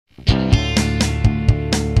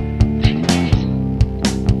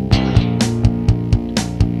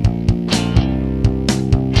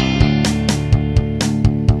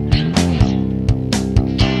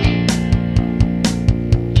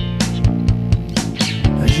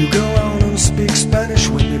You go on and speak Spanish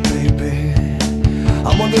with me, baby.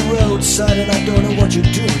 I'm on the roadside and I don't know what you're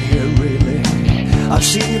doing here, really. I've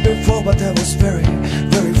seen you before, but that was very,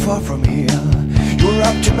 very far from here. You're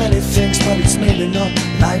up to many things, but it's maybe not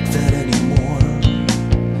like that anymore.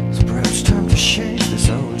 So perhaps time to change this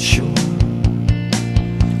old shore.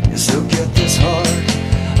 Yeah, so get this heart,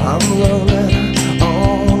 I'm rolling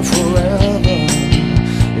on forever.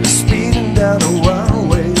 You're speeding down a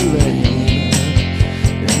one-way lane,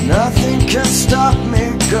 and nothing can stop me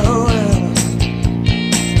going.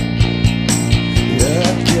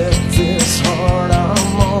 Yeah, get this heart,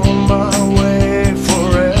 I'm on my way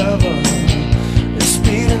forever. You're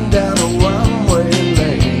speeding down a one-way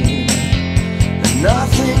lane, and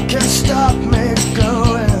nothing can stop me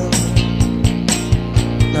going.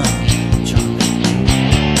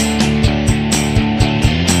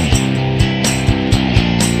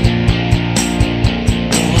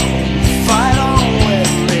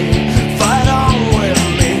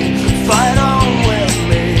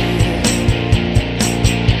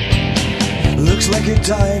 Like you're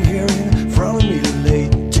dying here in front of me,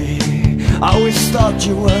 lady. I always thought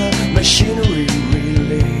you were machinery,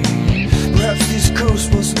 really. Perhaps this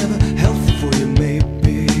coast was never healthy for you,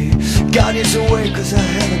 maybe. God is away, cause I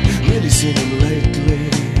haven't really seen him lately.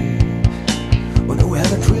 Well, no, we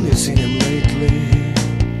haven't really seen him lately.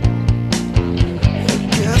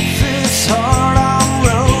 Get this heart, I'm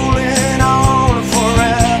rolling on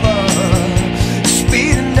forever.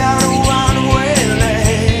 Speeding down a one-way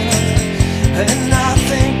lane, and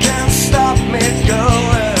nothing can stop me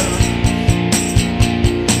going.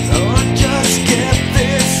 Oh, just get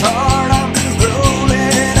this heart, I'm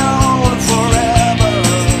rolling on forever.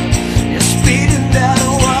 You're speeding down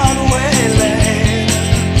a one-way lane,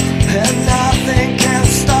 and nothing can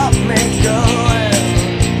stop me going.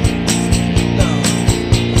 No.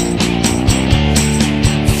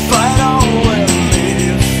 Fight on with me,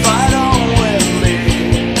 fight on with me.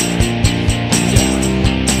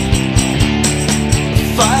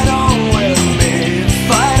 Fight on with me,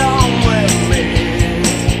 fight on with me.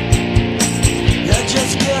 Yeah,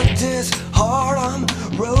 just get this heart, I'm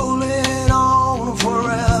rolling on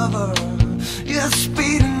forever. Yeah,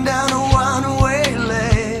 speeding down a one-way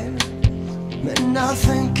lane, and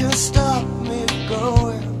nothing can stop me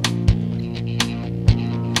going.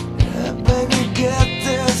 Yeah, baby, get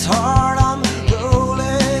this heart, I'm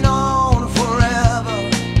rolling on forever.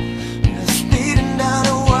 Yeah, speeding down a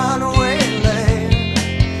one-way lane,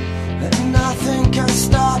 and nothing can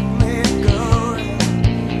stop me going.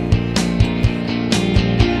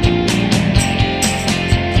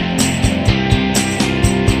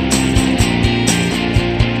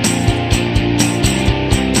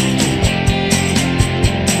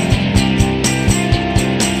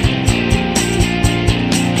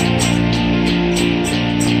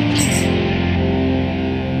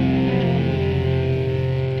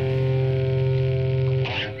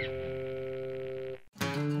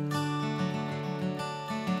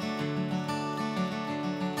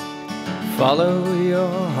 Follow your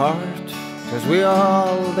heart, cause we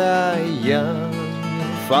all die young.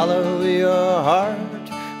 Follow your heart,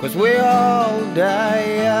 cause we all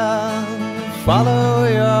die young. Follow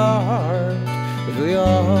your heart, cause we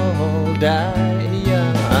all die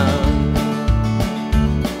young.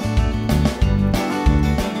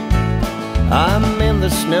 I'm in the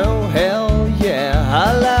snow, hell yeah,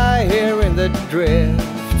 I lie here in the drift.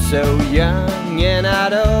 So young and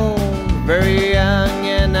not old, very young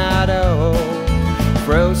and not old.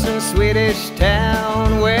 Frozen Swedish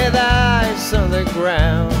town with ice on the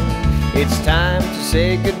ground. It's time to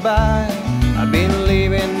say goodbye, I've been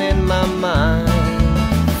living in my mind.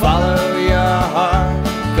 Follow your heart,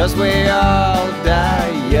 cause we all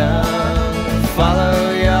die young.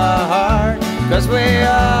 Follow your heart, cause we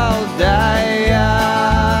all die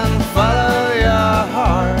young. Follow your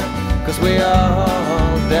heart, cause we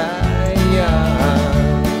all die young.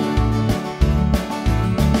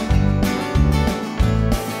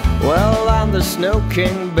 Well, I'm the Snow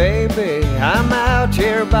King, baby. I'm out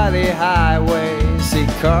here by the highway. See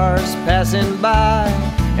cars passing by,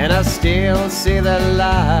 and I still see the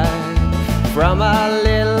light from our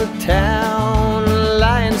little town,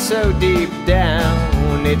 lying so deep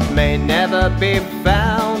down. It may never be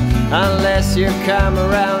found unless you come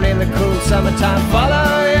around in the cool summertime.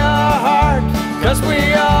 Follow your heart, cause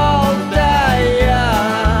we all die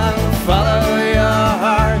young. Follow your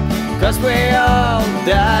heart, cause we all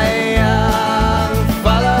die young.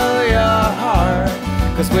 Follow your heart,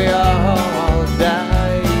 cause we all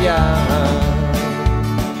die young.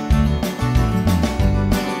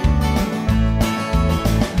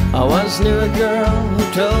 I once knew a girl who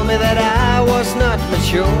told me that I was was not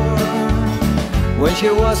mature. When she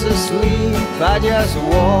was asleep, I just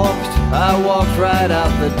walked right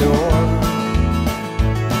out the door.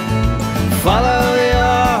 Follow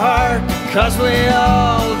your heart, 'cause we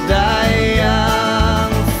all die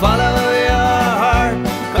young. Follow your heart,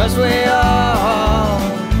 'cause we all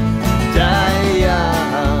die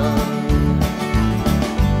young.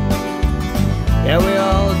 Yeah, we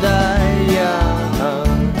all die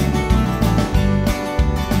young.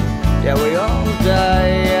 Yeah, we all die